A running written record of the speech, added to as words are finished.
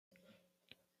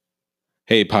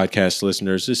Hey, podcast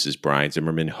listeners, this is Brian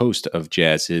Zimmerman, host of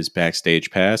Jazz's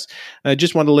Backstage Pass. I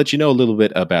just want to let you know a little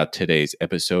bit about today's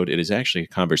episode. It is actually a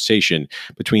conversation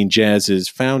between Jazz's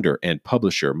founder and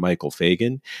publisher, Michael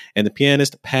Fagan, and the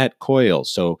pianist, Pat Coyle.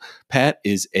 So, Pat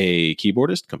is a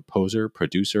keyboardist, composer,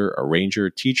 producer, arranger,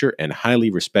 teacher, and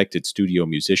highly respected studio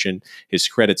musician. His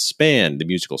credits span the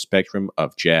musical spectrum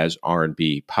of jazz,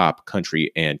 R&B, pop,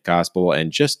 country, and gospel.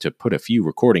 And just to put a few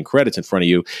recording credits in front of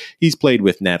you, he's played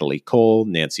with Natalie Cole,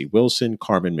 Nancy Wilson,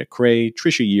 Carmen McRae,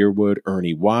 Trisha Yearwood,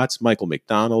 Ernie Watts, Michael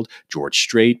McDonald, George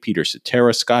Strait, Peter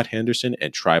Cetera, Scott Henderson,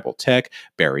 and Tribal Tech,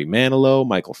 Barry Manilow,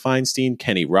 Michael Feinstein,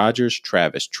 Kenny Rogers,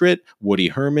 Travis Tritt, Woody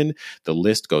Herman. The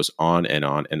list goes on and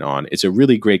on and on. It's a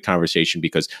really great conversation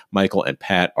because Michael and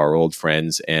Pat are old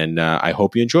friends, and I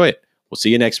hope you enjoy it. We'll see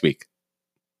you next week.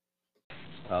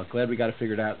 Glad we got it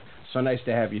figured out. So nice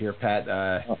to have you here, Pat.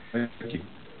 Thank you.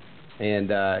 And,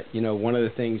 one of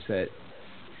the things that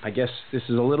I guess this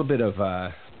is a little bit of,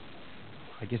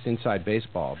 inside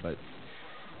baseball, but,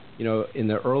 in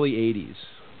the early 80s,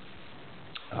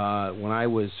 when I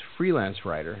was freelance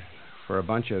writer for a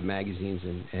bunch of magazines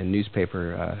and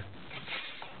newspaper,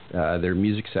 their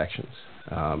music sections,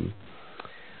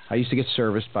 I used to get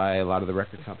serviced by a lot of the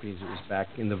record companies. It was back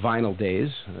in the vinyl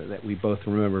days that we both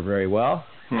remember very well.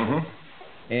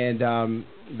 Mm-hmm. And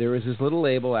there was this little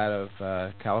label out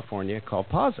of California called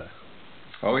Pazza.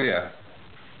 Oh, yeah.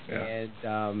 And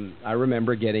I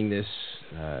remember getting this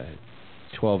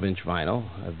 12-inch vinyl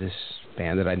of this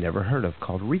band that I'd never heard of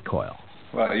called Recoil.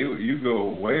 Wow, you go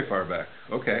way far back.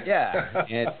 Okay. Yeah.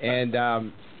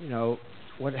 and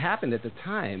what happened at the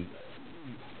time,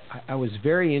 I was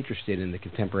very interested in the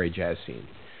contemporary jazz scene.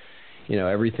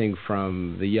 Everything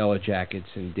from the Yellow Jackets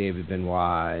and David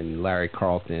Benoit and Larry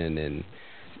Carlton and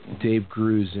Dave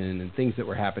Grusin and things that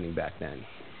were happening back then.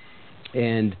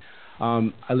 And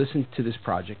I listened to this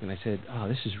project and I said, "Oh,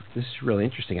 this is really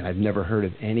interesting." And I've never heard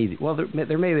of any. Well,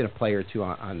 there may have been a play or two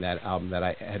on that album that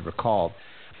I had recalled,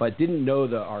 but didn't know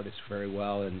the artist very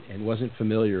well and wasn't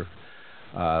familiar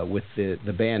with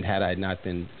the band had I not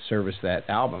been serviced that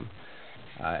album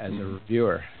as a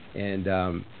reviewer. And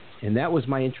that was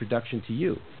my introduction to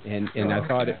you. And I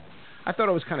thought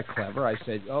it was kind of clever. I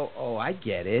said, "Oh, I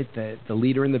get it. The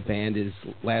leader in the band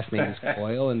last name is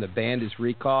Coyle, and the band is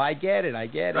Recall. I get it.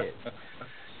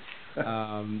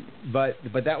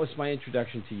 But that was my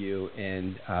introduction to you,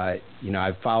 and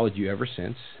I've followed you ever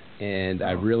since, and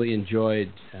I really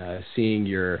enjoyed seeing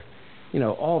your,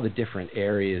 all the different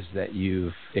areas that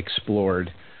you've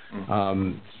explored.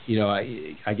 I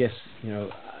guess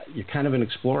you're kind of an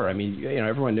explorer. I mean,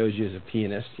 everyone knows you as a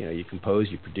pianist. You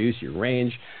compose, you produce, you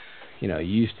arrange. You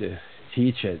used to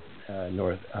teach at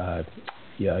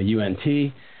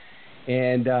UNT,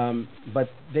 and but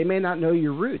they may not know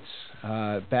your roots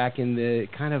back in the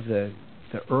kind of the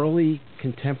early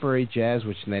contemporary jazz,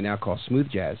 which they now call smooth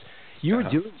jazz. You were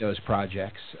doing those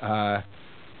projects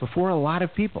before a lot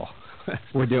of people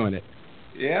were doing it.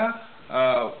 Yeah.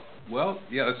 Well,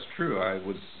 yeah, that's true.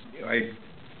 I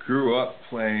grew up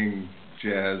playing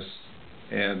jazz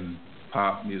and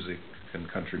pop music and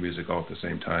country music all at the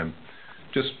same time,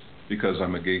 just because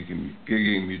I'm a gigging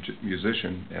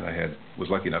musician, and I was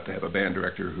lucky enough to have a band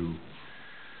director who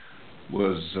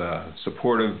was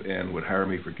supportive and would hire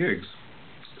me for gigs.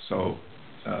 So,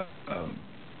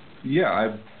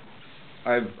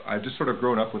 I've just sort of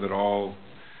grown up with it all,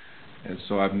 and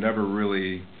so I've never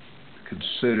really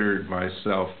considered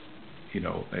myself,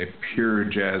 a pure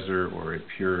jazzer or a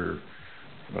pure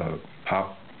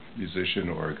pop musician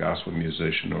or a gospel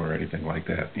musician or anything like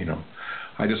that.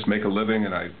 I just make a living,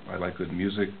 and I like good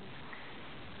music.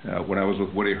 When I was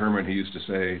with Woody Herman, he used to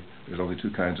say there's only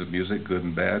two kinds of music, good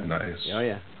and bad, and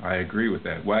I agree with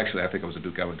that. Well, actually, I think it was a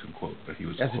Duke Ellington quote, but he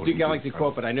was. That's a Duke Ellington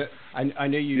quote, but I know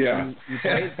you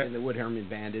played in the Woody Herman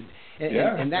band,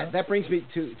 and that brings me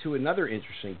to another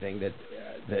interesting thing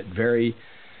that very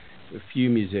few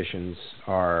musicians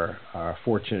are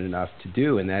fortunate enough to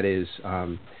do, and that is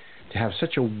to have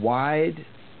such a wide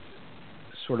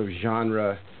sort of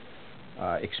genre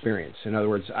experience. In other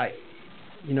words,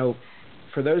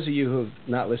 for those of you who have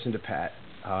not listened to Pat,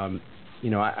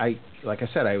 I like I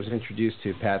said, I was introduced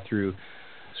to Pat through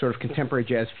sort of contemporary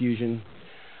jazz fusion,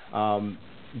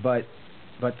 but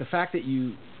the fact that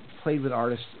you played with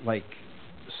artists like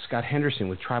Scott Henderson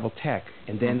with Tribal Tech,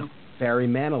 and then Barry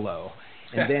Manilow,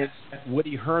 and then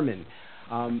Woody Herman,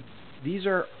 these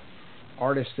are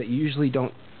artists that you usually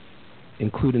don't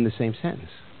include in the same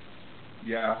sentence.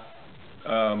 Yeah.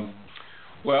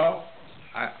 Well,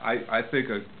 I think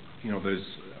there's.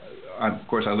 Of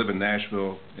course, I live in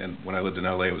Nashville, and when I lived in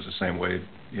LA, it was the same way.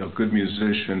 Good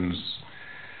musicians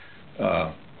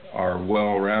are are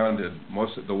well-rounded.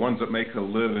 Most of the ones that make a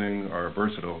living are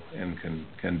versatile and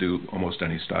can do almost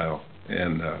any style.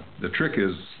 And the trick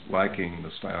is liking the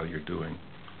style you're doing,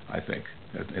 I think,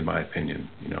 in my opinion.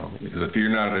 Because if you're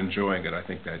not enjoying it, I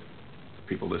think that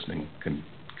people listening can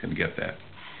get that.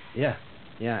 Yeah,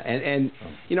 and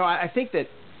I think that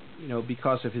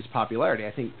because of his popularity,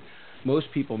 I think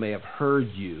most people may have heard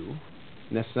you,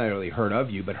 necessarily heard of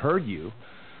you, but heard you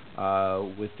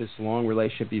with this long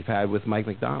relationship you've had with Mike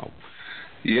McDonald.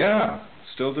 Yeah,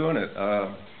 still doing it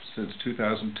since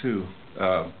 2002.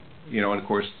 And of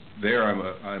course, there I'm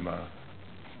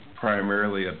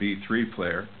primarily a B3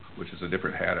 player, which is a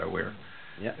different hat I wear.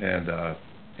 Yeah.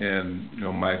 And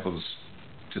Michael's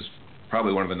just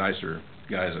probably one of the nicer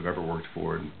guys I've ever worked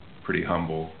for, and pretty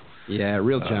humble. Yeah,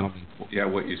 real gentleman. Yeah,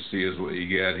 what you see is what you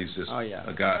get. He's just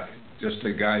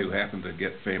a guy who happened to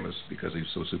get famous because he's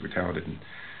so super talented.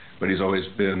 But he's always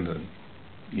been,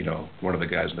 one of the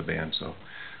guys in the band. So,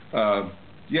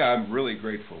 I'm really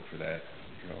grateful for that,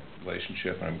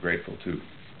 relationship. I'm grateful to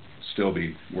still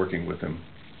be working with him.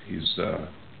 He's,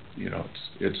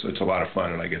 it's a lot of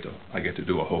fun, and I get to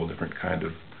do a whole different kind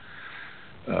of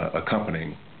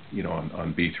accompanying,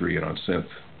 on B3 and on synth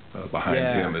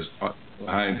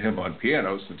behind him on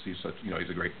piano, since he's such, he's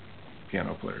a great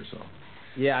piano player. So.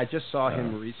 Yeah, I just saw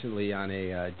him recently on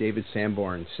a David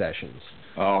Sanborn sessions.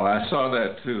 Oh, I saw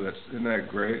that too. Isn't that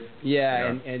great?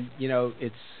 Yeah. And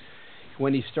it's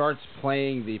when he starts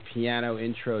playing the piano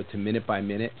intro to Minute by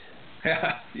Minute.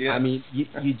 Yeah. I mean,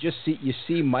 you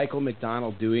see Michael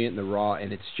McDonald doing it in the raw,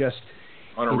 and it's just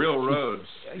on a real road.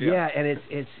 Yeah, and it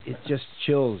just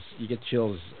chills. You get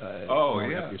chills.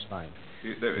 Going up your spine.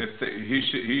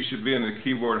 He should be in the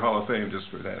Keyboard Hall of Fame just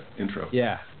for that intro.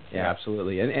 Yeah,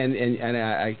 absolutely. And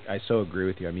I so agree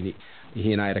with you. I mean,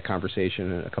 he and I had a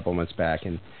conversation a couple of months back,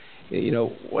 and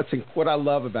what I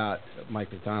love about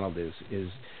Mike McDonald is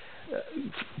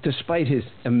despite his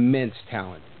immense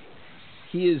talent,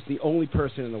 he is the only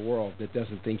person in the world that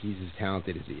doesn't think he's as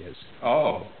talented as he is.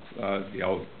 Oh,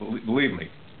 believe me.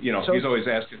 He's always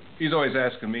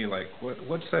asking me, like,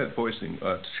 what's that voicing?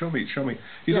 Show me.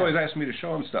 He's always asking me to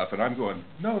show him stuff, and I'm going,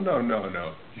 no.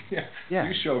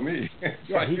 You show me.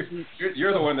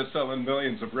 You're the one that's selling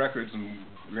millions of records and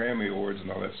Grammy Awards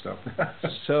and all that stuff.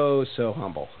 so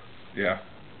humble. Yeah.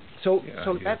 So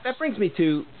that brings me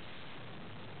to,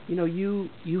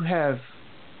 you have,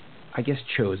 I guess,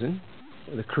 chosen,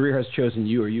 the career has chosen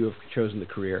you, or you have chosen the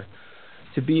career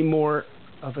to be more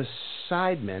of a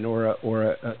sideman or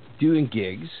a doing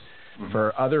gigs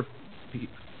for other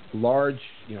large,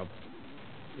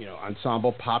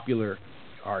 ensemble popular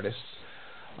artists,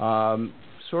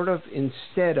 sort of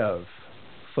instead of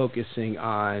focusing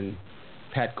on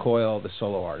Pat Coyle, the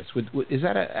solo artist. Is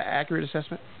that an accurate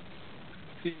assessment?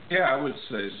 Yeah, I would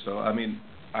say so. I mean,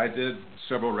 I did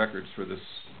several records for this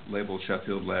label,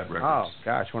 Sheffield Lab Records. Oh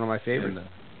gosh, one of my favorites.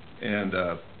 And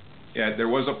there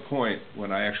was a point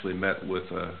when I actually met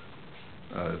with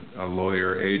a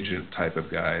lawyer agent type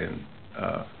of guy, and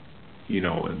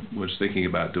and was thinking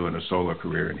about doing a solo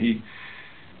career, and he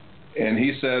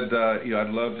said, I'd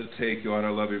love to take you on. I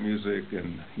love your music,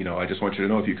 and I just want you to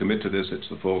know, if you commit to this, it's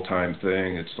the full-time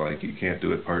thing. It's like you can't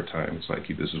do it part-time. It's like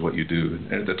this is what you do.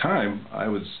 And at the time, I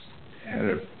had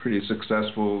a pretty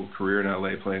successful career in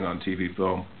LA playing on TV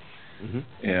film,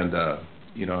 and I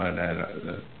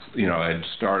had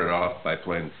started off by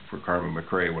playing for Carmen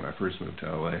McRae when I first moved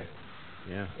to LA.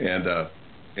 Yeah. And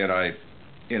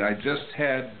I just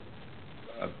had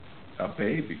a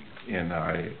baby, and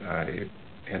I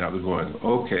was going,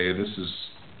 okay, this is,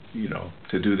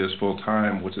 to do this full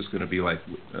time, what's this going to be like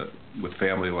with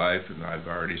family life? And I've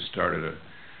already started a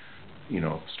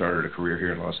career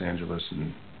here in Los Angeles,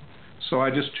 and so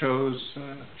I just chose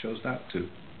not to.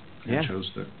 Yeah.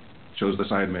 Chose the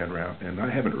sideman route, and I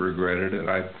haven't regretted it.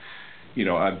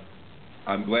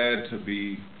 I'm glad to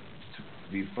be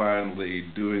finally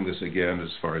doing this again, as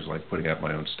far as like putting out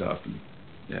my own stuff, and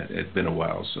it's been a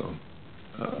while, so.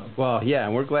 Well, yeah,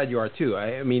 and we're glad you are too.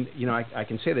 I mean, I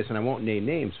can say this, and I won't name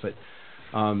names, but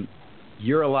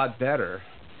you're a lot better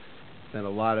than a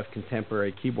lot of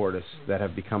contemporary keyboardists that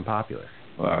have become popular.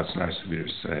 Well, it's nice of you to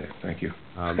say. Thank you.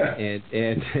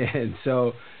 And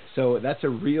so that's a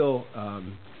real,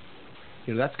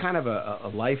 that's kind of a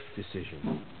life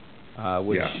decision,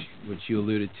 which you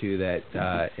alluded to,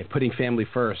 that putting family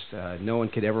first, no one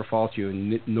could ever fault you,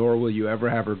 and nor will you ever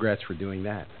have regrets for doing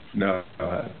that. No,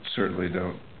 I certainly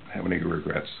don't have any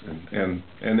regrets, and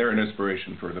they're an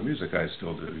inspiration for the music I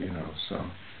still do, so.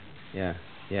 Yeah.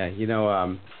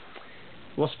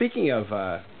 Well, speaking of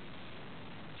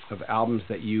albums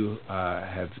that you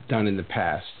have done in the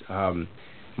past,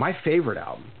 my favorite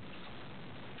album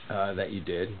that you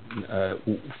did,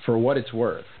 for what it's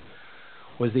worth,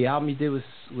 was the album you did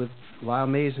with Lyle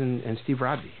Mays and Steve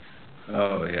Rodby.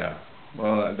 Oh yeah,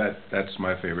 well that's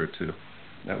my favorite too.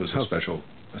 That was a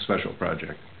special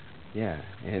project. Yeah,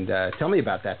 and tell me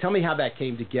about that. Tell me how that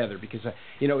came together, because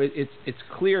it's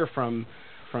clear from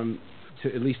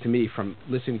at least to me, from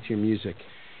listening to your music,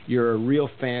 you're a real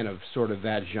fan of sort of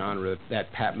that genre,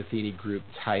 that Pat Metheny group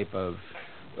type of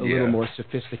a little more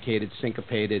sophisticated,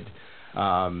 syncopated,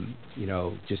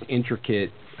 just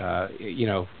intricate,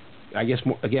 I guess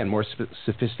more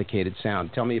sophisticated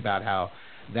sound. Tell me about how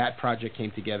that project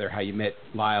came together, how you met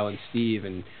Lyle and Steve,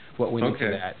 and what went into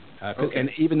that. And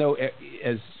even though,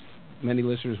 as many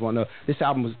listeners will know, this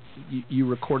album was you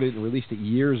recorded and released it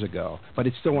years ago, but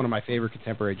it's still one of my favorite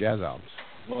contemporary jazz albums.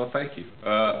 Well, thank you.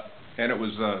 And it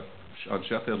was on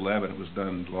Sheffield Lab, and it was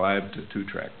done live to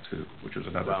 2-track too, which was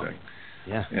another thing.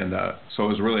 Yeah. And so it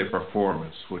was really a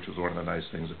performance, which was one of the nice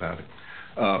things about it.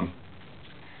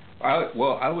 I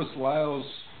was Lyle's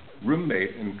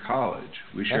roommate in college.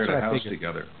 We shared a house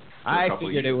together. I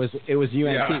figured it was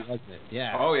UNT, wasn't it?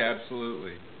 Yeah. Oh yeah,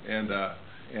 absolutely. And I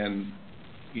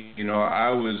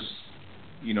was,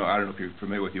 I don't know if you're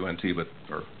familiar with UNT,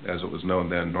 or as it was known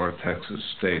then, North Texas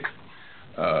State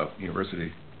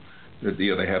University.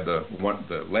 They have the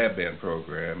lab band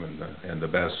program, and the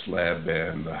best lab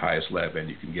band, the highest lab band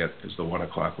you can get is the 1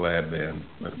 o'clock lab band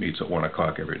that meets at 1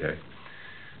 o'clock every day.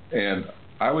 And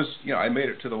I was, I made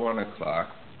it to the 1 o'clock,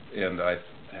 and I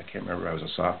can't remember, I was a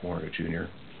sophomore or a junior,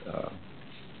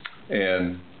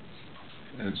 and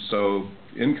so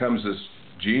in comes this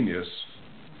genius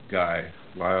guy,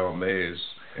 Lyle Mays,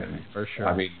 and for sure.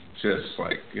 I mean, just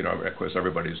like, of course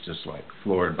everybody's just like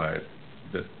floored by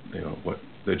what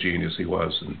the genius he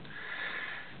was,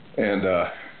 and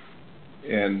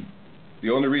the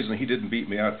only reason he didn't beat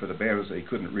me out for the band was that he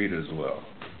couldn't read it as well,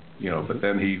 but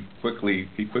then he quickly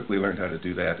learned how to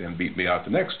do that and beat me out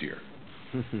the next year,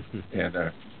 and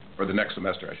or the next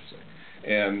semester I should say,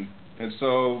 and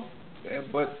so,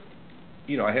 but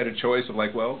I had a choice of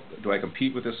like, well, do I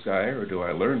compete with this guy or do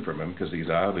I learn from him, because he's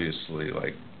obviously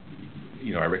like,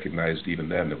 I recognized even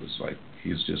then it was like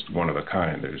he's just one of a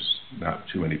kind. There's not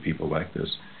too many people like this.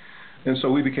 And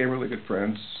so we became really good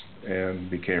friends and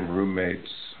became roommates,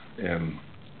 and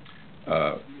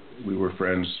we were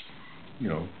friends,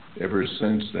 ever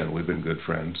since then. We've been good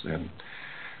friends. And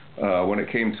when it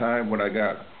came time, when I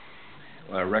got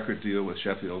a record deal with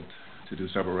Sheffield to do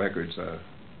several records,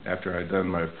 after I'd done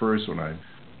my first one,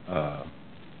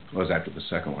 was after the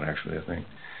second one actually, I think,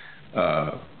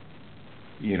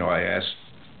 I asked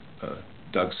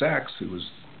Doug Sachs, who was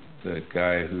the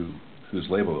guy whose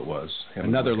label it was.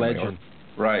 Another legend.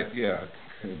 Right, yeah.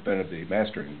 Invented the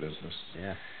mastering business.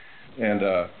 Yeah. And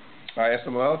I asked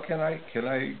him, well, can I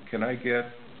get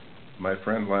my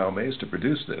friend Lyle Mays to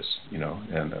produce this?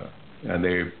 And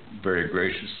they very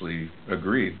graciously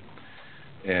agreed.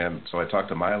 And so I talked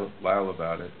to Lyle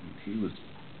about it,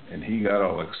 and he got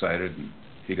all excited, and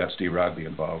he got Steve Rodby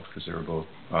involved because they were both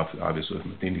obviously with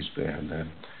Metheny's band, and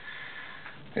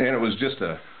it was just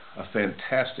a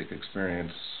fantastic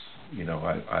experience.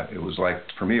 It was like,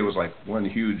 for me, it was like one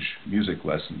huge music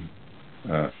lesson,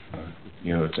 to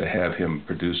have him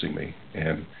producing me,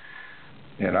 and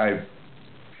I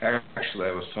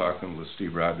was talking with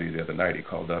Steve Rodby the other night. He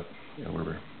called up, we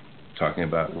were talking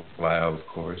about Lyle, of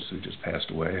course, who just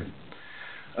passed away.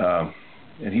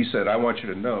 And he said, I want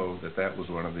you to know that was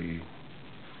one of the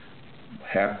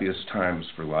happiest times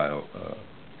for Lyle,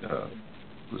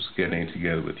 was getting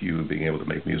together with you and being able to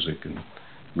make music and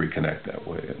reconnect that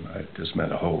way. And it just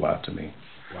meant a whole lot to me.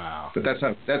 Wow. But that's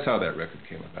how that record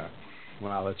came about.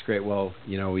 Wow, that's great. Well,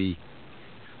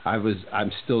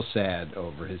 I'm still sad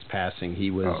over his passing. He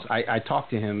was, I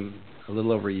talked to him a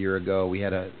little over a year ago. We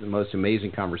had the most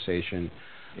amazing conversation.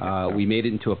 We made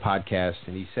it into a podcast,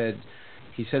 and he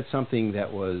said something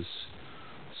that was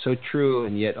so true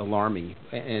and yet alarming.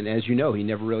 And as you know, he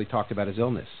never really talked about his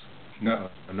illness. No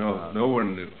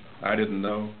one knew. I didn't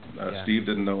know. Steve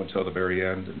didn't know until the very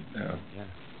end.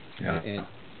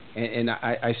 And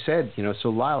I said, so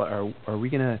Lyle, are we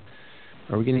gonna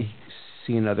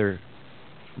see another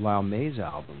Lyle Mays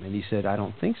album? And he said, I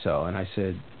don't think so. And I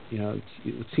said,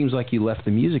 it seems like you left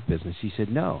the music business. He said,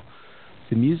 no,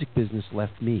 the music business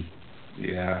left me.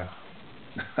 Yeah.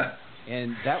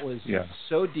 And that was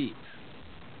so deep.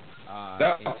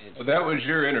 That was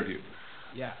your interview.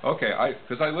 Yeah. Okay,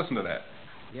 because I listened to that.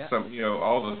 Yeah. Some,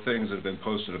 all the things that have been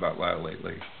posted about Lyle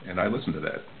lately, and I listened to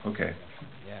that. Okay.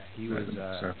 Yeah, he was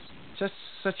just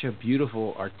such a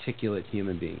beautiful, articulate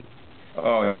human being.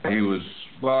 Oh, he was.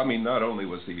 Well, I mean, not only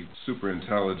was he super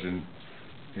intelligent,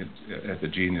 at the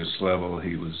genius level.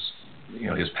 He was,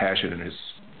 his passion and his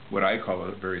what I call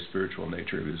a very spiritual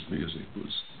nature of his music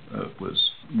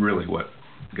was really what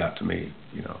got to me.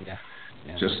 Yeah.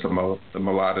 Just the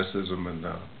melodicism and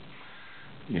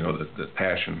the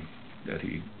passion that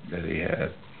he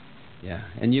had. Yeah,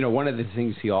 and one of the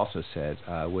things he also said,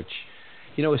 which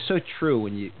is so true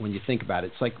when you think about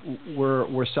it. It's like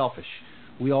we're selfish.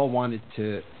 We all wanted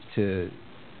to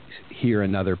hear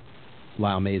another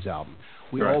Lyle Mays album.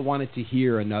 We all wanted to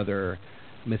hear another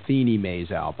Metheny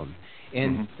Mays album.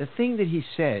 And the thing that he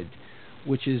said,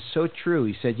 which is so true,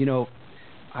 he said,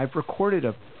 I've recorded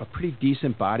a pretty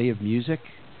decent body of music,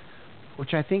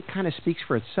 which I think kind of speaks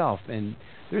for itself, and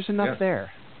there's enough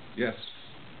there. Yes.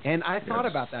 And I thought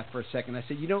about that for a second. I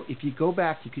said, if you go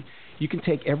back, you can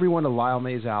take every one of Lyle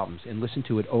Mays' albums and listen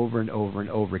to it over and over and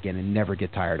over again and never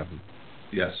get tired of them.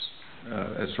 Yes,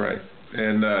 that's right.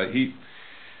 And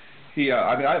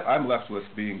I'm left with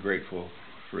being grateful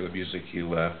for the music he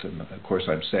left, and of course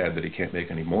I'm sad that he can't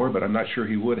make any more, but I'm not sure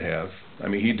he would have. I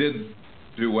mean, he did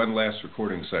do one last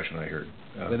recording session, I heard.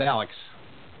 With Alex.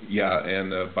 Yeah,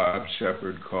 and Bob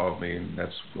Shepard called me, and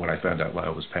that's when I found out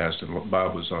Lyle was passed, and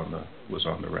Bob was on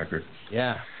the record.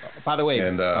 Yeah. By the way,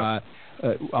 and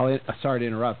sorry to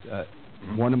interrupt.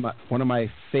 One of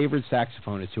my favorite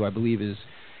saxophonists, who I believe is,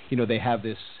 they have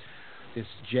this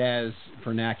jazz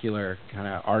vernacular kind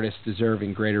of artist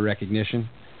deserving greater recognition.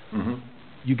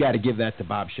 You got to give that to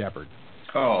Bob Shepard.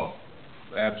 Oh,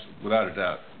 without a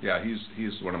doubt. Yeah,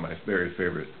 he's one of my very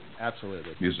favorite.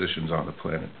 Absolutely. Musicians on the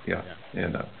planet. Yeah.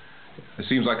 And it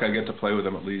seems like I get to play with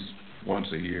them at least once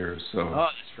a year. So. Oh,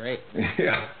 that's great.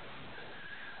 Yeah.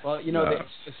 Well,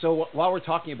 so while we're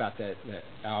talking about that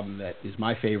album that is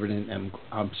my favorite, and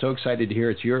I'm so excited to hear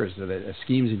it's yours, the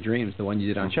Schemes and Dreams, the one you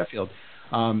did on Sheffield.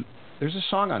 There's a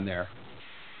song on there.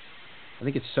 I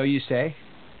think it's So You Say.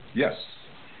 Yes.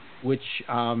 Which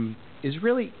is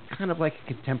really kind of like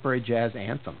a contemporary jazz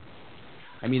anthem.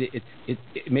 I mean, it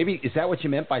maybe, is that what you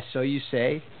meant by So You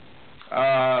Say?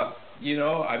 I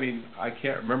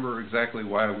can't remember exactly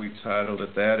why we titled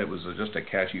it that. It was just a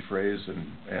catchy phrase, and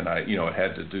it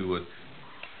had to do with.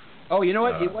 Oh, you know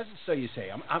what? It wasn't So You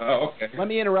Say. Okay. Let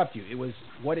me interrupt you. It was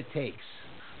What It Takes.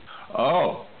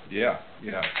 Oh, yeah.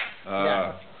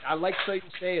 I like So You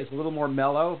Say. It's a little more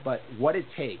mellow, but What It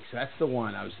Takes, that's the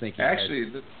one I was thinking.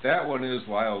 Actually, that one is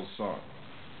Lyle's song.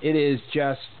 It is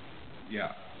just.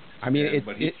 Yeah. I mean,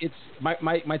 it's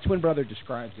my twin brother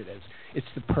describes it as it's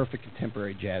the perfect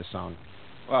contemporary jazz song.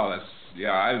 Well,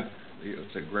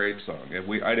 it's a great song.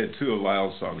 And I did two of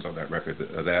Lyle's songs on that record,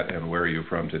 that and Where Are You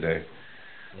From Today.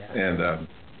 Yeah.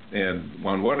 And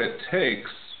on What It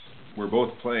Takes, we're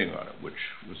both playing on it, which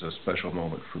was a special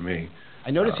moment for me.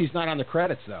 I noticed he's not on the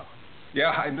credits though.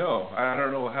 Yeah, I know. I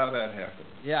don't know how that happened.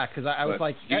 Yeah, because I was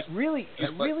like, that really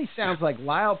sounds like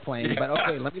Lyle playing, but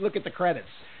okay, let me look at the credits.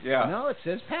 Yeah. No, it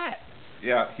says Pat.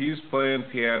 Yeah, he's playing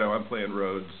piano, I'm playing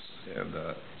Rhodes, and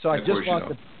so I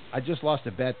just lost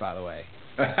a bet, by the way.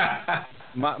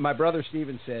 my brother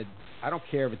Steven said, I don't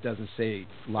care if it doesn't say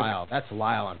Lyle. That's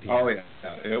Lyle on piano. Oh yeah,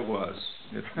 it was.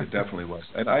 It definitely was.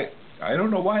 And I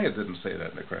don't know why it didn't say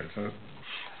that in the credits.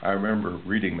 I remember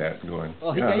reading that and going,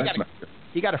 well,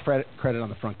 he got a credit on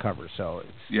the front cover, so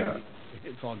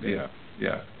it's all good.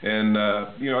 Yeah. And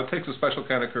it takes a special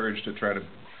kind of courage to try to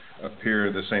appear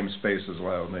in the same space as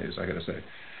Lyle Mays, I got to say.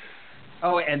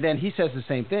 Oh, and then he says the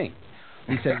same thing.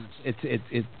 He says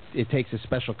it takes a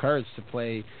special courage to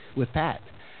play with Pat.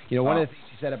 One of the things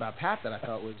he said about Pat that I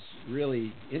thought was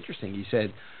really interesting. He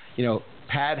said,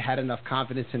 Pat had enough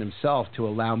confidence in himself to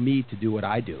allow me to do what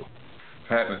I do.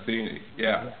 Pat Metheny,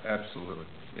 yeah, absolutely,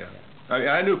 yeah.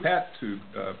 I knew Pat too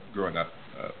growing up.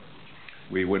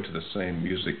 We went to the same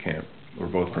music camp. We're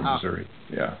both from Missouri.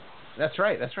 Yeah. That's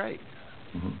right.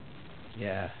 Mm-hmm.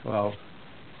 Yeah. Well,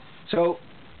 so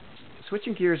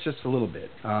switching gears just a little bit.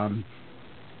 I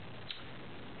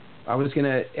was going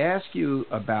to ask you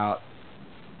about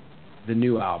the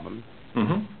new album,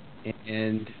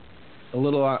 and a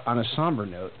little on a somber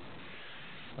note.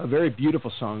 A very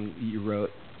beautiful song you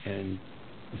wrote, and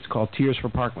it's called Tears for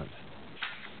Parkland.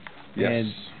 Yes.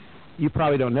 And you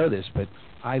probably don't know this, but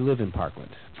I live in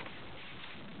Parkland.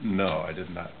 No, I did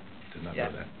not know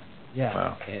that. Yeah.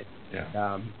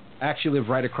 Wow. I actually live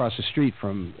right across the street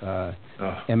from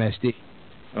MSD.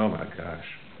 Oh my gosh.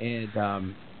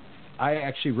 And I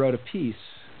actually wrote a piece,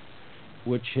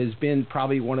 which has been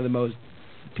probably one of the most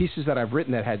pieces that I've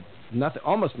written that had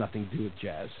almost nothing to do with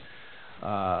jazz.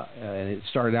 And it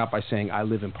started out by saying, I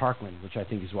live in Parkland, which I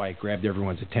think is why it grabbed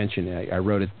everyone's attention. I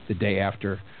wrote it the day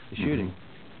after the shooting.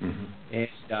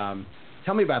 And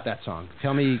tell me about that song.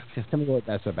 Tell me what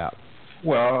that's about.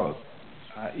 Well,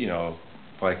 you know,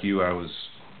 like you, I was,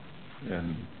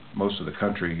 and most of the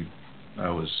country, I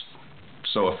was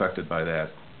so affected by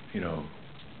that, you know,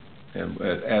 and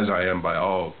as I am by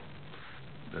all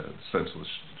the senseless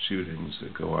shootings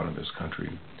that go on in this country.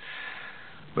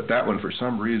 But that one, for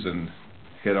some reason,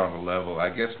 hit on a level. I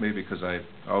guess maybe because I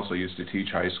also used to teach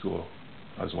high school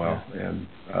as well, and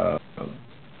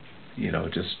you know,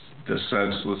 just the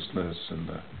senselessness and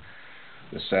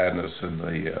the sadness and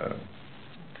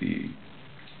the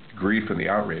grief and the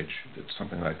outrage that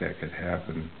something like that could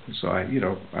happen. So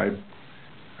I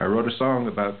wrote a song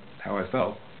about how I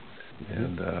felt,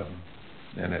 and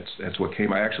that's what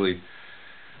came. I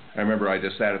remember I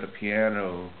just sat at the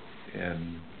piano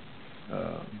and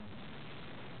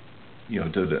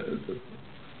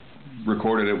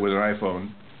recorded it with an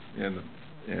iPhone,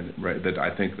 and right that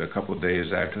I think a couple of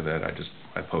days after that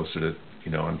I posted it,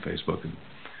 you know, on Facebook,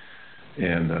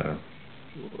 and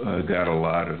got a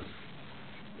lot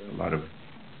of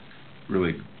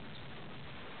really,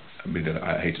 I mean,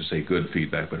 I hate to say good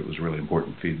feedback, but it was really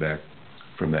important feedback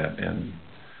from that, and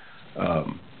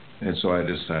so I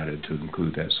decided to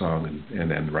include that song and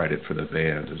then write it for the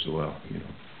band as well, you know.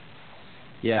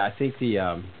 Yeah, I think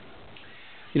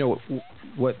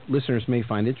what listeners may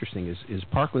find interesting is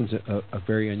Parkland's a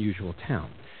very unusual town,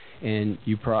 and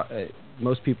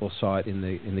most people saw it in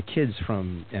the kids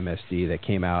from MSD that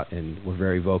came out and were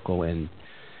very vocal and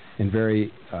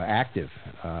very active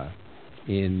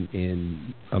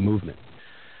in a movement.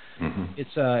 Mm-hmm.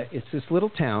 It's this little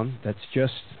town that's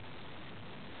just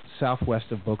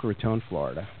southwest of Boca Raton,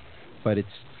 Florida, but it's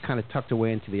kind of tucked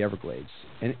away into the Everglades.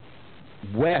 And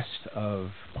west of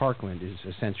Parkland is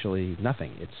essentially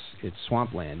nothing. It's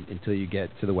swampland until you get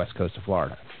to the west coast of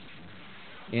Florida.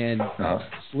 And this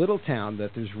little town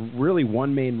that there's really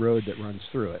one main road that runs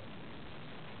through it.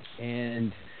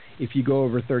 And if you go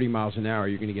over 30 miles an hour,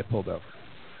 you're going to get pulled over.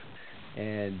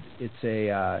 And it's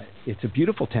a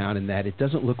beautiful town in that it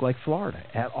doesn't look like Florida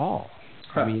at all.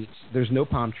 I mean, there's no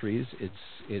palm trees.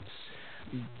 It's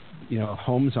you know,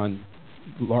 homes on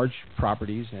large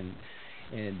properties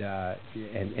and a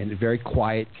very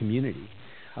quiet community.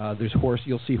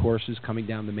 You'll see horses coming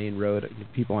down the main road,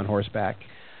 people on horseback.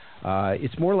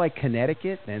 It's more like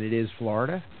Connecticut than it is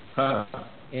Florida.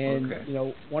 And okay. You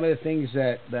know, one of the things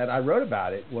that I wrote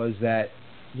about it was that,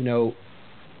 you know,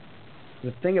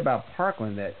 the thing about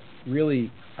Parkland that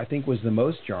really I think was the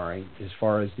most jarring as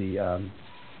far as the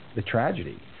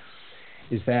tragedy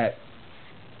is that,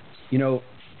 you know,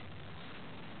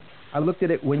 I looked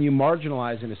at it when you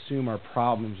marginalize and assume our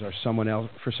problems are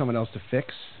for someone else to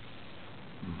fix.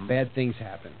 Mm-hmm. Bad things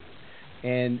happen,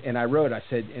 and I wrote. I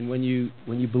said, and when you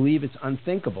believe it's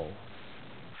unthinkable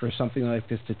for something like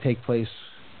this to take place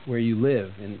where you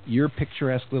live in your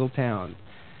picturesque little town,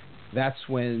 that's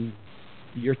when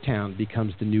your town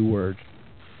becomes the new word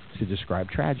to describe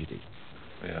tragedy.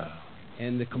 Yeah.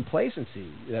 And the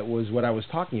complacency that was what I was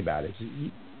talking about is,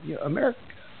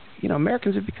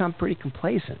 Americans have become pretty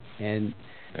complacent, and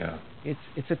yeah,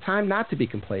 it's a time not to be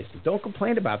complacent. Don't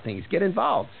complain about things. Get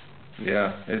involved.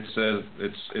 Yeah,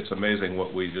 it's amazing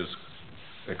what we just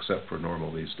accept for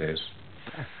normal these days.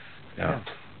 Yeah.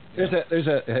 There's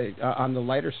a on the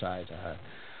lighter side,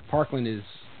 Parkland is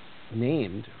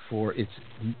named for its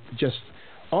just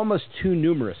almost too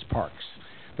numerous parks.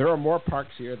 There are more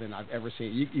parks here than I've ever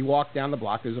seen. You walk down the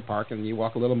block, there's a park, and you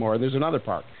walk a little more, there's another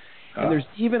park. And there's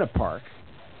even a park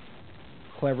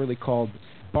cleverly called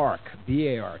BARK,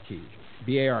 B-A-R-K,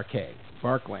 B-A-R-K,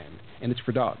 Barkland, and it's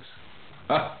for dogs.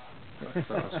 That's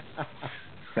awesome.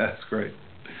 That's great.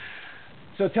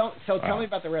 So tell me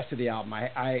about the rest of the album.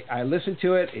 I listened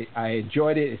to it. I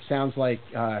enjoyed it. It sounds like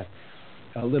a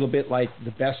little bit like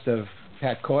the best of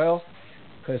Pat Coyle,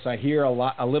 because I hear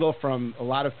a little from a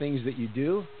lot of things that you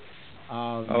do.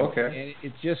 Okay.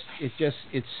 And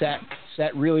it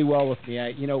sat really well with me.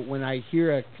 When I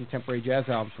hear a contemporary jazz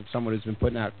album from someone who's been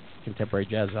putting out contemporary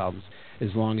jazz albums as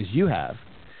long as you have,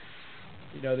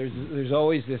 there's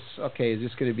always this, okay, is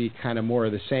this going to be kind of more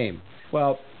of the same?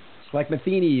 Well, like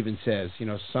Metheny even says,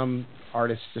 some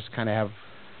artists just kind of have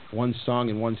one song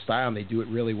in one style and they do it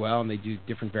really well and they do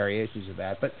different variations of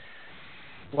that. But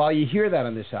while you hear that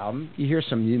on this album, you hear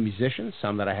some new musicians,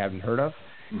 some that I haven't heard of,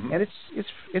 mm-hmm. and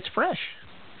it's fresh.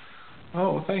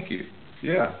 Oh, well, thank you.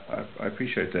 Yeah, I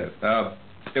appreciate that.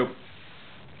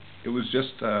 It was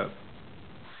just, I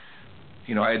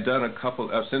had done a couple,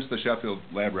 since the Sheffield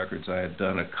Lab records, I had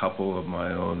done a couple of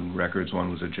my own records.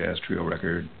 One was a jazz trio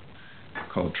record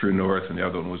called True North, and the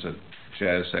other one was a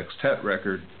jazz sextet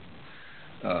record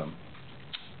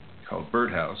called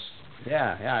Birdhouse.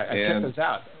 Yeah, I checked those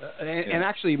out. And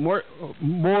actually, more,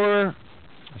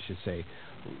 I should say,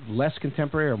 less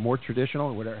contemporary or more traditional,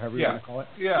 or whatever, however you want to call it?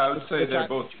 Yeah, I would say they're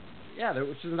both. Yeah,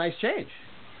 which is a nice change.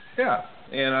 Yeah,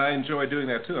 and I enjoy doing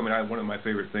that too. I mean, one of my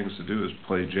favorite things to do is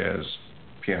play jazz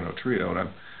piano trio, and I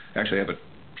actually have a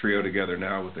trio together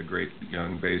now with a great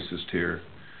young bassist here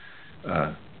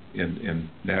in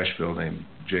Nashville named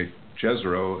Jake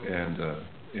Jezero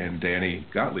and Danny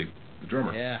Gottlieb, the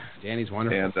drummer. Yeah, Danny's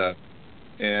wonderful.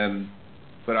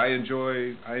 But I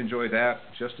enjoy that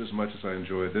just as much as I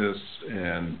enjoy this,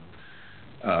 and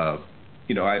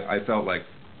I felt like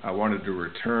I wanted to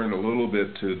return a little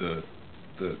bit to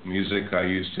the music I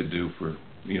used to do for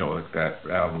like that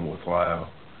album with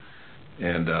Lyle,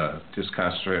 and just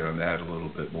concentrate on that a little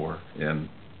bit more, and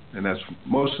that's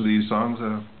most of these songs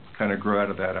kind of grew out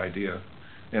of that idea,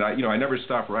 and I never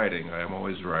stop writing. I'm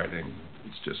always writing.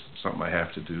 It's just something I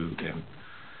have to do, and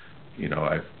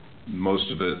most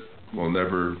of it will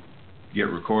never get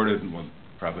recorded and will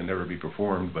probably never be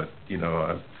performed, but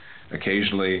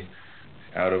occasionally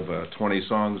out of 20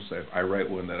 songs I write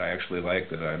one that I actually like,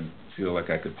 that I feel like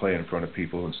I could play in front of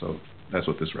people, and so that's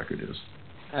what this record is.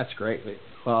 That's great.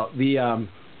 Well,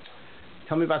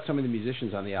 tell me about some of the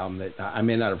musicians on the album that I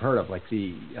may not have heard of, like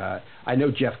I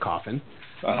know Jeff Coffin.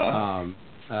 But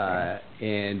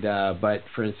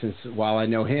for instance, while I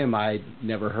know him, I'd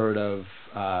never heard of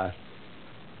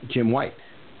Jim White.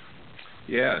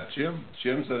 Yeah,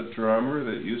 Jim's a drummer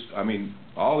that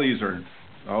all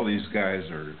these guys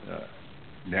are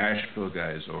Nashville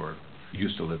guys or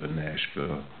used to live in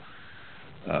Nashville.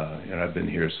 And I've been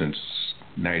here since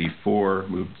 '94,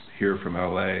 moved here from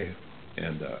LA,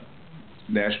 and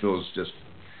Nashville is just,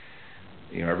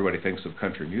 everybody thinks of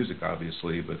country music,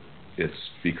 obviously, but it's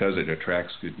because it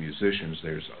attracts good musicians.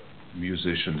 There's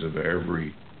musicians of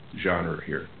every genre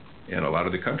here, and a lot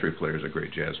of the country players are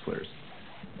great jazz players.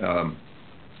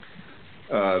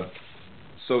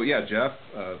 So yeah, Jeff,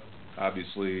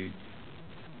 obviously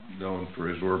known for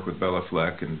his work with Bela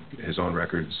Fleck and his own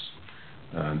records,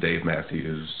 Dave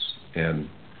Matthews, and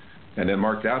then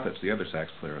Mark Douthit's the other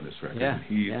sax player on this record. Yeah,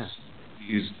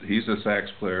 he's a sax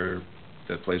player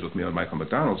that plays with me on Michael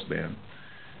McDonald's band,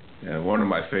 and one of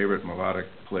my favorite melodic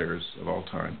players of all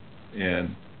time.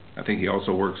 And I think he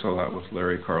also works a lot with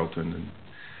Larry Carlton,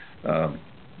 and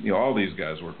all these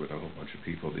guys work with a whole bunch of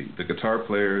people. The guitar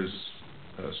players,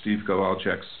 Steve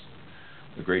Kowalczyk's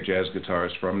a great jazz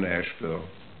guitarist from Nashville.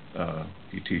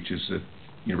 He teaches at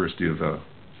University of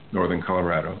Northern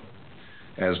Colorado,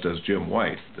 as does Jim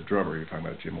White, the drummer. You're talking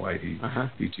about Jim White. He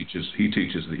teaches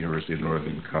at the University of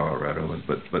Northern Colorado,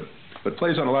 but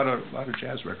plays on a lot of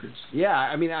jazz records. Yeah,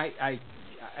 I mean, I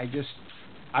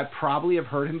probably have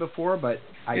heard him before, but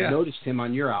I noticed him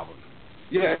on your album.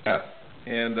 Yeah,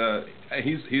 and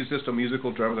he's just a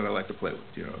musical drummer that I like to play with,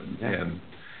 and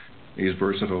he's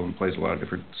versatile and plays a lot of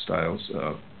different styles.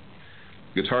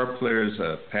 Guitar players,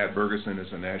 Pat Bergeson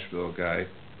is a Nashville guy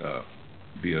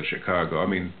via Chicago. I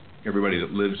mean, everybody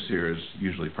that lives here is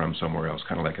usually from somewhere else,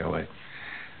 kind of like LA.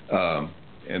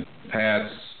 And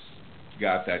Pat's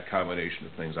got that combination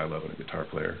of things I love in a guitar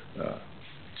player.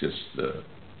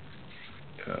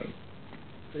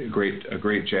 A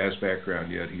great jazz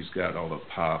background, yet he's got all the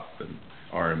pop and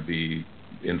R&B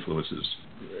influences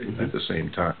at the same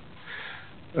time.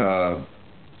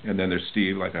 And then there's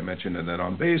Steve, like I mentioned, and then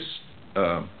on bass,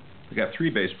 we got 3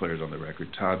 bass players on the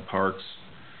record. Todd Parks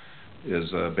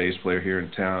is a bass player here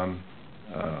in town.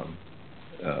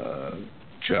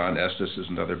 John Estes is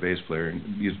another bass player,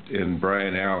 and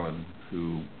Brian Allen,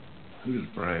 who does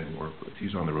Brian work with?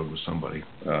 He's on the road with somebody.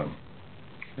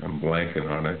 I'm blanking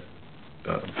on it.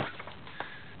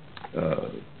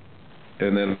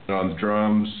 And then on the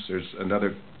drums,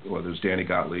 there's Danny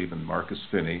Gottlieb and Marcus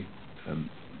Finney, and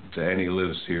Danny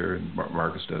lives here, and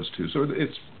Marcus does too. So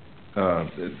it's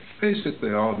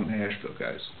basically all Nashville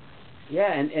guys.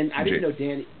 Yeah, and I didn't know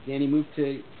Danny moved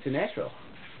to Nashville.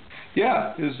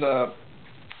 Yeah,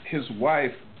 his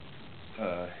wife,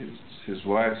 his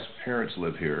wife's parents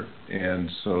live here, and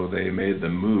so they made the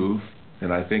move.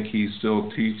 And I think he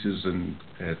still teaches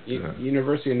at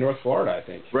University of North Florida, I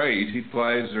think. Right, he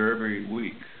flies there every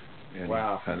week. And,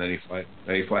 wow. And then he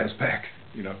flies back.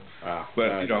 Wow. But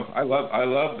I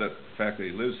love the fact that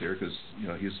he lives here, because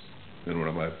he's been one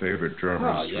of my favorite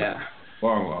drummers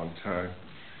for a long time,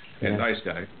 and nice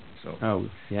guy. So. Oh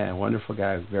yeah, wonderful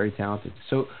guy, very talented.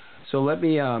 So let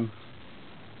me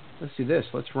let's do this.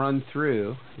 Let's run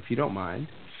through, if you don't mind.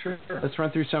 Sure. Let's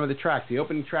run through some of the tracks. The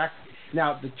opening track.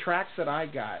 Now the tracks that I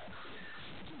got,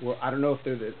 well, I don't know if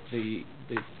they're the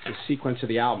sequence of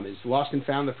the album. Is Lost and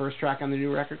Found the first track on the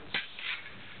new record?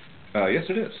 Yes,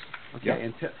 it is. Okay, yeah.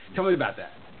 And tell me about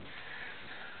that.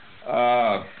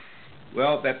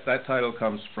 Well, that title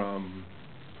comes from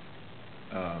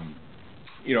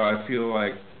I feel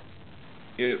like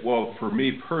well, for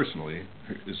me personally,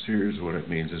 here's what it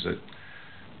means, is that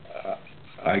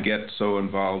I get so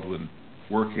involved with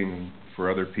working for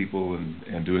other people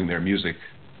and doing their music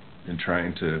and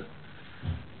trying to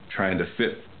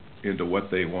fit into what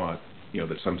they want,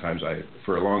 that sometimes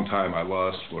for a long time I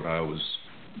lost what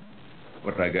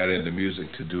I got into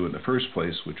music to do in the first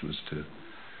place, which was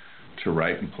to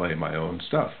write and play my own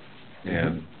stuff.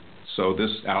 And so this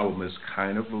album is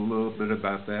kind of a little bit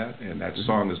about that, and that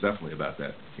song is definitely about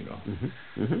that.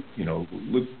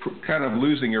 Kind of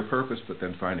losing your purpose, but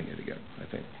then finding it again, I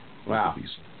think. Wow.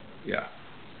 Yeah.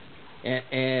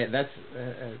 And that's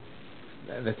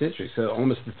interesting. So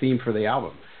almost the theme for the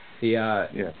album. Yeah.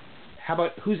 How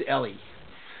about, who's Ellie?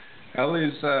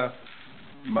 Ellie's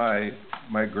my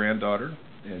granddaughter,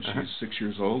 and she's 6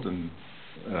 years old, and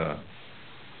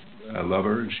I love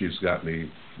her, and she's got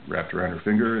me wrapped around her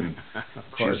finger, and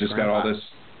she's just got all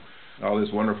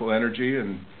this wonderful energy,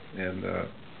 and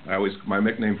my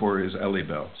nickname for her is Ellie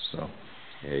Bell. So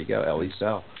there you go, Ellie's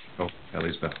Bell. Oh,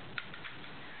 Ellie's Bell.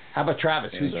 How about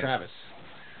Travis? Who's Travis?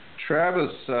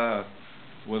 Travis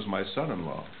was my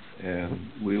son-in-law,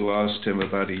 and we lost him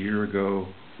about a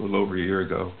little over a year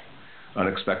ago,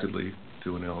 unexpectedly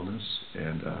to an illness,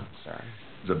 and sorry.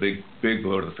 It was a big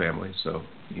blow to the family. So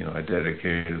I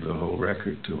dedicated the whole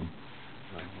record to him.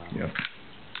 Wow. Yeah.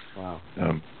 Wow.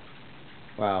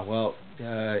 Wow. Well,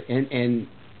 and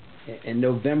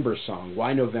November song.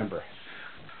 Why November?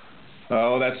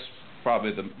 Oh, that's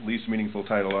probably the least meaningful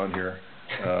title on here.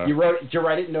 Did you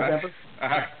write it in November?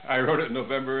 I wrote it in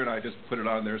November, and I just put it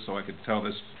on there so I could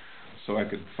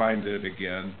find it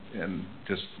again, and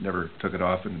just never took it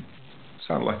off, and it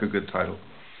sounded like a good title.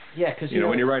 Yeah, because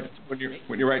when you write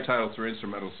titles for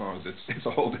instrumental songs, it's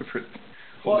a whole different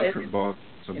ball.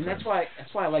 Sometimes. And that's why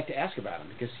I like to ask about them,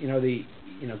 because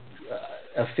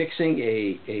affixing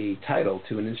a title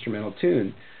to an instrumental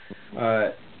tune,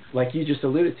 like you just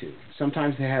alluded to,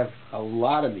 sometimes they have a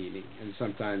lot of meaning, and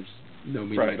sometimes no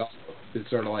meaning at all. It's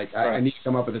sort of like I need to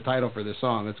come up with a title for this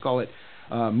song. Let's call it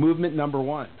Movement Number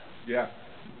 1. Yeah.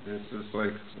 It's just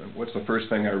like, what's the first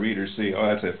thing I read or see? Oh,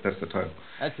 that's it. That's the title.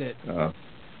 That's it.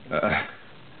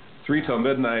 3 Till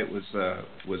Midnight was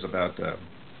about the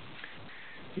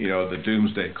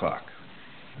doomsday clock,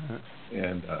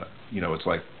 and it's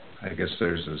like, I guess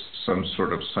there's some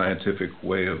sort of scientific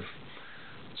way of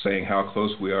saying how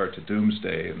close we are to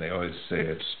doomsday, and they always say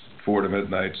it's 4 to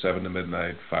midnight, 7 to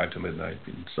midnight, 5 to midnight,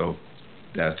 and so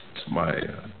that's my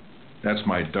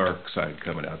dark side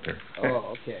coming out there.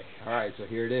 Oh, okay. All right. So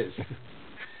here it is.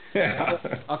 Yeah.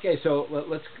 Okay. So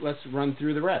let's run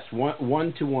through the rest.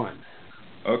 1 to 1.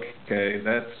 Okay.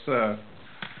 That's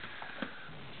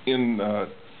in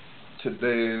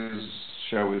today's,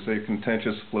 shall we say,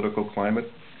 contentious political climate.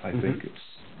 I think it's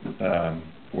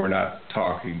we're not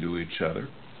talking to each other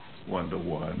one to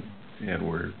one, and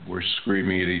we're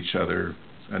screaming at each other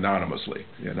anonymously.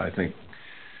 And I think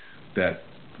that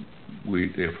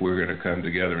if we're going to come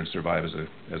together and survive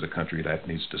as a country, that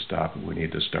needs to stop, and we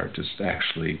need to start just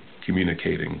actually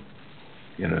communicating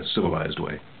in a civilized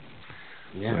way.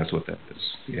 Yeah. So that's what that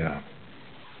is. Yeah.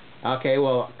 Okay,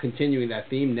 well, continuing that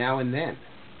theme, Now and Then.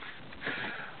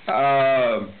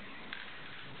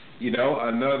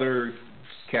 Another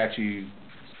catchy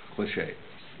cliche.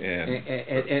 And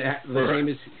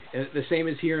the same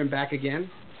as Here and Back Again?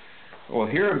 Well,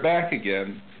 Here and Back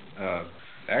Again,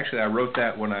 actually I wrote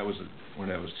that when I was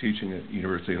teaching at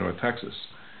University of North Texas.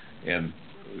 And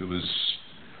it was,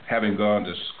 having gone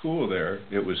to school there,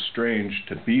 it was strange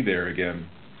to be there again,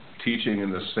 teaching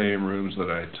in the same rooms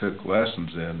that I took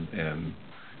lessons in, and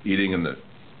eating in the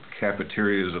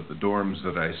cafeterias of the dorms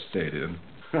that I stayed in.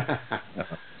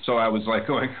 So I was like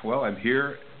going, well, I'm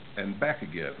here and back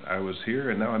again. I was here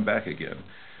and now I'm back again.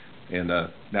 And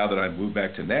now that I moved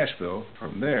back to Nashville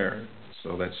from there,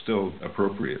 so that's still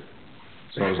appropriate.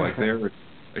 So I was like,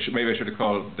 maybe I should have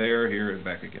called it There, Here, and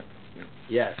Back Again. Yeah.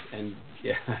 Yes, and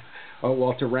yeah. Oh,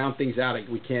 well, to round things out,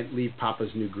 we can't leave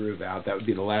Papa's New Groove out. That would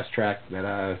be the last track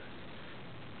that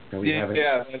we have.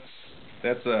 Yeah,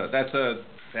 that's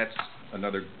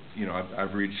another.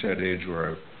 I've reached that age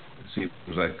where it seems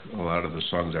like a lot of the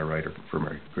songs I write are for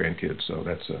my grandkids. So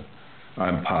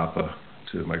I'm Papa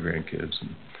to my grandkids,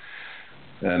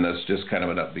 and that's just kind of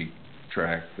an upbeat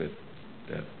track that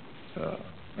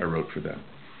I wrote for them.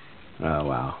 Oh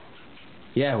wow,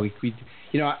 yeah, we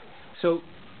so.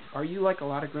 Are you like a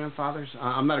lot of grandfathers?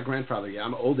 I'm not a grandfather yet.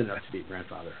 I'm old enough to be a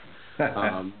grandfather.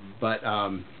 But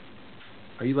are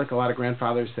you like a lot of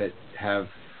grandfathers that have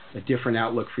a different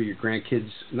outlook for your grandkids?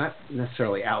 Not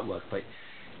necessarily outlook, but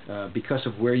because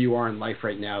of where you are in life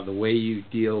right now, the way you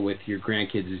deal with your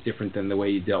grandkids is different than the way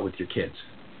you dealt with your kids?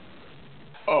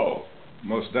 Oh,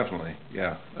 most definitely,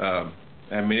 yeah.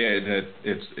 I mean, it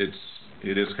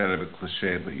is kind of a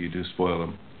cliche, but you do spoil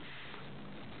them,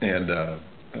 and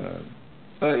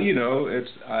you know,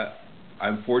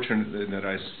 I'm fortunate in that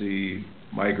I see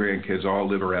my grandkids all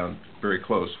live around very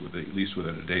close, at least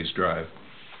within a day's drive,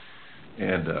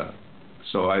 and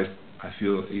so I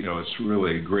feel, you know, it's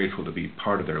really grateful to be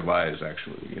part of their lives,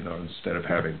 actually, you know, instead of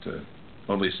having to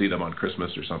only see them on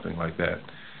Christmas or something like that.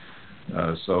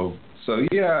 So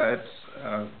yeah,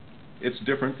 it's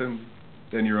different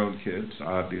than your own kids,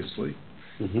 obviously,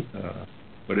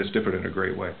 but it's different in a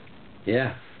great way.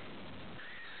 Yeah.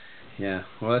 Yeah.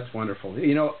 Well, that's wonderful.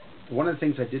 You know, one of the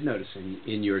things I did notice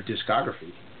in your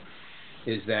discography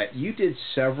is that you did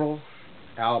several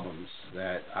albums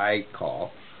that I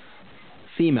call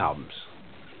theme albums.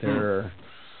 They're,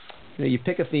 you know, you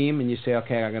pick a theme and you say,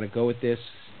 okay, I'm going to go with this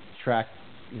track,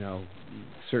 you know,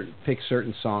 pick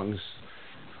certain songs,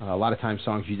 a lot of times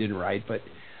songs you didn't write, but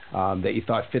that you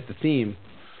thought fit the theme,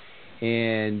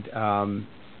 and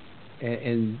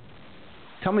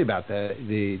tell me about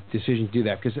the decision to do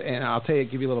that, because, and I'll tell you,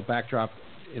 give you a little backdrop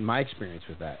in my experience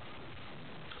with that.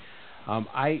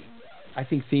 I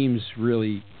think themes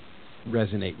really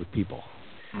resonate with people.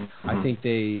 I think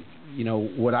they, you know,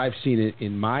 what I've seen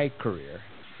in my career,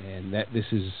 and that this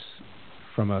is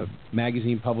from a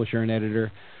magazine publisher and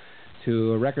editor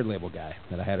to a record label guy,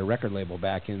 that I had a record label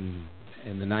back in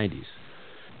the 90s.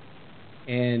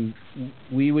 And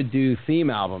we would do theme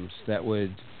albums that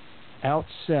would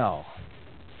outsell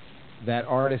that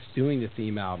artist doing the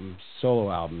theme albums, solo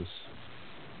albums,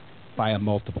 by a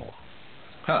multiple.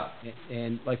 Huh.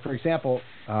 And like, for example,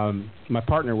 my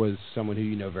partner was someone who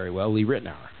you know very well, Lee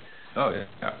Ritenour. Oh, yeah.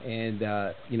 And,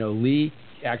 you know, Lee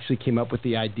actually came up with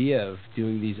the idea of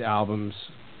doing these albums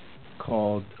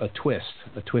called a twist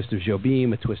of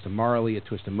Jobim, a twist of Marley, a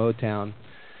twist of Motown.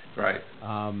 Right.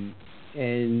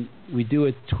 And we do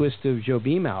a twist of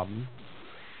Jobim album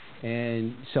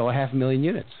and sell 500,000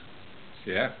 units.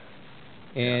 Yeah.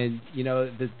 And, you know,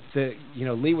 you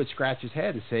know, Lee would scratch his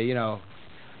head and say, you know,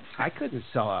 I couldn't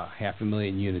sell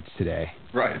 500,000 units today.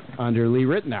 Right. Under Lee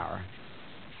Ritenour.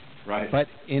 Right. But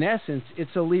in essence,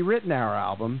 it's a Lee Ritenour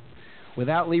album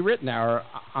without Lee Ritenour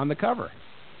on the cover.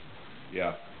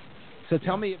 Yeah. So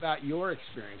tell me about your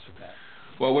experience with that.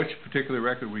 Well, which particular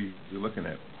record were you looking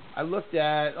at? I looked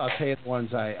at, I'll tell you the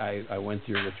ones I went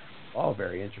through, which were all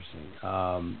very interesting.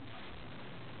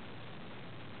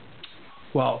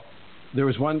 Well, there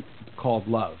was one called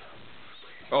Love.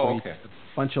 Oh, okay.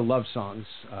 A bunch of love songs,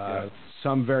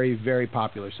 some very, very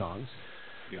popular songs.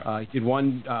 Yeah. He did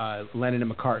one, Lennon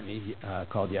and McCartney,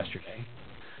 called Yesterday,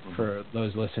 for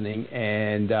those listening.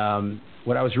 And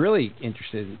what I was really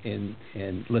interested in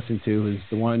listening to was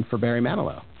the one for Barry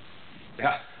Manilow.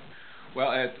 Yeah.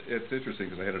 Well, it's interesting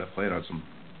because I ended up playing on some,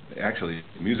 actually,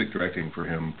 music directing for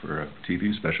him for a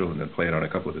TV special, and then playing on a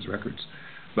couple of his records.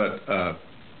 But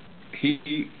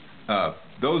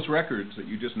those records that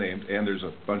you just named, and there's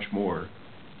a bunch more,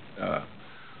 I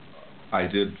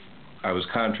was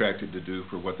contracted to do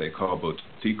for what they call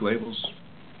boutique labels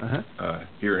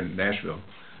here in Nashville.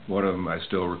 One of them I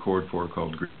still record for,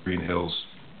 called Green Hills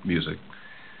Music,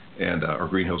 and or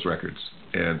Green Hills Records,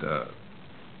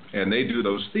 and they do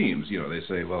those themes. You know, they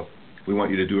say, well, we want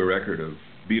you to do a record of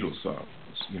Beatles songs.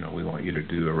 You know, we want you to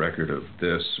do a record of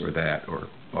this or that, or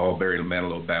all Barry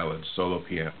Manilow ballads, solo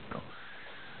piano,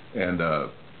 and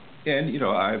you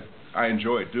know, I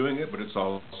enjoy doing it, but it's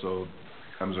also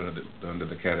comes under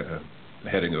the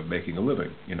heading of making a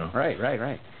living. You know.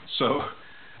 Right. So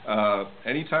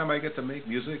anytime I get to make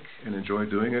music and enjoy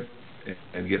doing it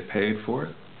and get paid for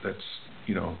it, that's,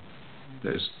 you know,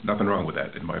 there's nothing wrong with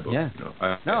that in my book. Yeah. You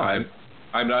know,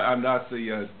 I'm not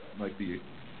the like the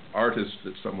artist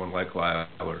that someone like Lyle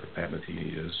or Pat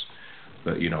Metheny is,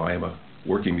 but you know, I am a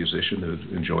working musician who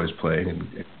enjoys playing,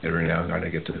 and every now and then I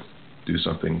get to do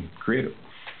something creative.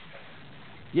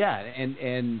 Yeah,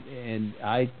 and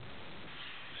I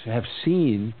have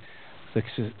seen the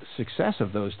success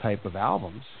of those type of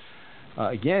albums.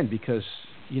 Again, because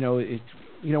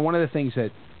one of the things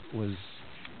that was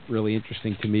really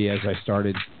interesting to me as I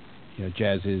started,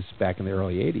 Jazz-Is back in the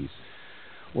early '80s,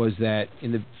 was that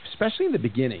especially in the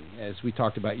beginning, as we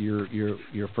talked about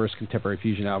your first contemporary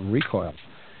fusion album, Recoil.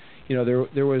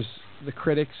 There was the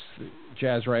critics,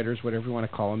 jazz writers, whatever you want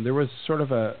to call them. There was sort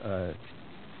of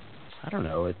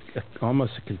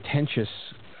almost a contentious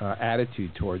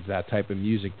attitude towards that type of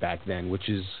music back then, which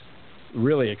is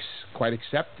really quite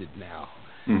accepted now.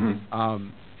 Mm-hmm.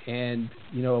 And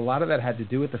a lot of that had to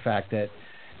do with the fact that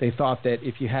they thought that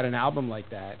if you had an album like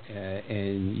that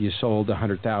and you sold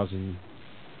 100,000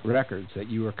 records, that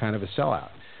you were kind of a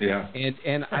sellout. Yeah.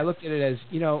 And I looked at it as,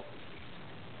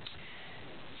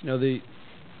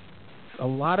 a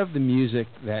lot of the music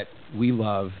that we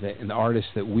love and the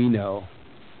artists that we know,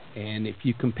 and if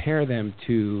you compare them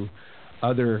to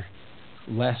other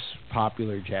less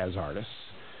popular jazz artists,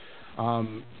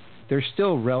 they're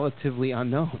still relatively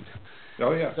unknown.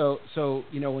 Oh yeah. So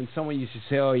when someone used to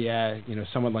say, oh yeah,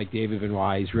 someone like David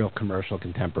Benoit, he's real commercial,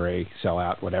 contemporary,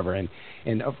 sellout, whatever,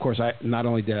 and of course I not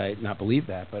only did I not believe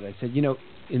that, but I said,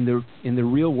 in the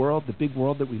real world, the big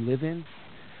world that we live in,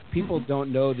 people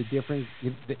don't know the difference.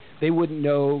 They wouldn't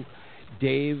know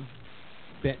David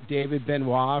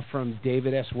Benoit from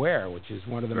David S. Ware, which is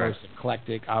one of the most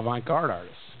eclectic avant-garde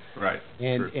artists. Right.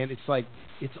 And it's like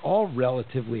it's all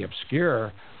relatively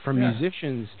obscure from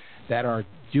musicians that are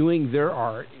doing their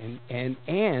art and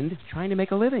trying to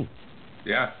make a living.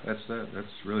 Yeah, that's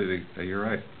really you're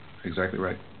right, exactly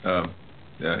right.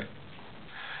 Yeah.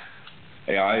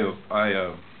 Hey,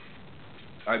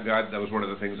 that was one of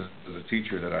the things as a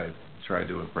teacher that I tried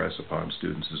to impress upon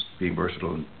students is being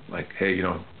versatile and like, hey,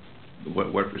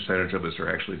 what percentage of us are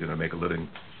actually going to make a living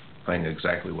playing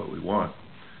exactly what we want?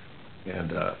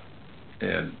 And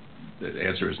the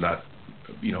answer is not,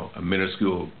 a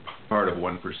minuscule part of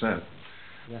 1%.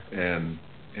 Yeah. And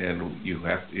you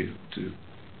have to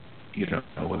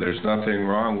well, there's nothing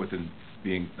wrong with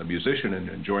being a musician and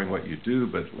enjoying what you do,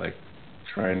 but like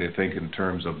trying to think in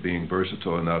terms of being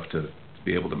versatile enough to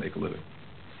be able to make a living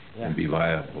and be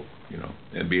viable,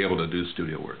 and be able to do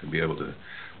studio work and be able to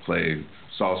play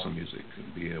salsa music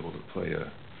and be able to play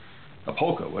a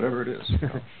polka, whatever it is.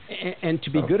 And to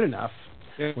be good enough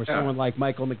where someone like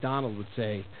Michael McDonald would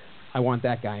say, I want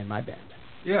that guy in my band.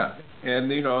 Yeah,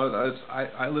 and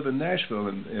I live in Nashville,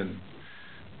 and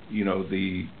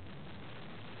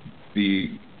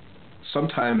the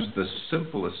sometimes the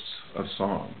simplest of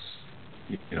songs,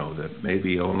 that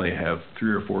maybe only have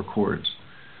 3 or 4 chords,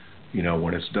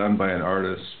 when it's done by an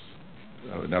artist.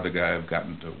 Another guy I've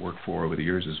gotten to work for over the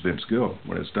years is Vince Gill.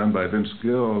 When it's done by Vince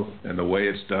Gill and the way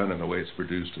it's done and the way it's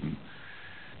produced, and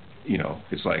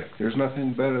it's like there's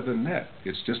nothing better than that.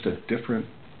 It's just a different.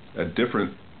 It's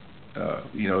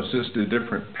just a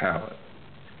different palette.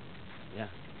 Yeah.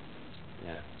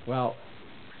 Well,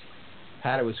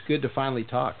 Pat, it was good to finally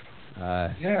talk.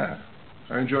 Yeah,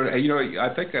 I enjoyed it.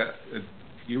 I think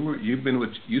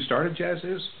you started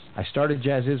Jazz-Is? I started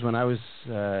Jazz-Is when I was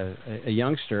a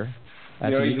youngster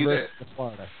at the University of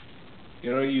Florida.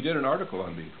 You did an article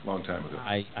on me a long time ago.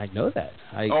 I know that.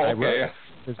 I okay. wrote it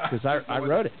because I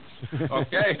wrote it.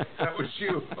 Okay, that was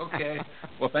you. Okay.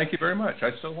 Well, thank you very much.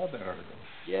 I still have that article.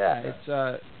 Yeah,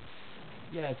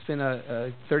 it's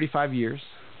been 35 years,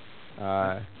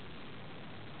 and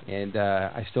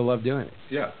I still love doing it.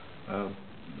 Yeah,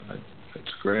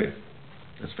 that's great.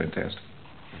 That's fantastic.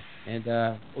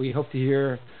 And we hope to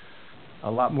hear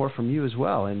a lot more from you as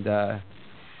well. And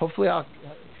hopefully,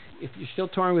 if you're still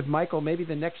touring with Michael, maybe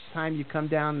the next time you come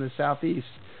down in the Southeast,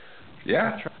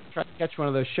 try to catch one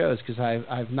of those shows, because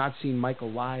I've not seen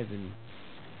Michael live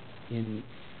in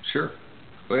sure.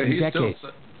 Well, decades.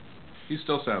 He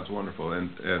still sounds wonderful, and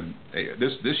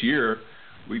this year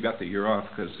we got the year off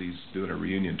because he's doing a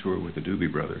reunion tour with the Doobie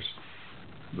Brothers.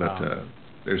 But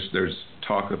there's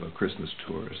talk of a Christmas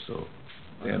tour, so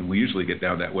and we usually get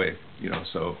down that way,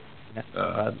 So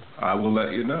I will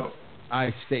let you know.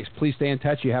 Please stay in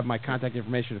touch. You have my contact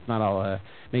information. If not, I'll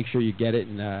make sure you get it,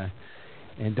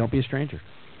 and don't be a stranger.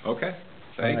 Okay.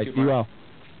 Thank you. Be well.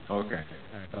 Okay.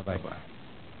 All right. Bye-bye. Bye-bye.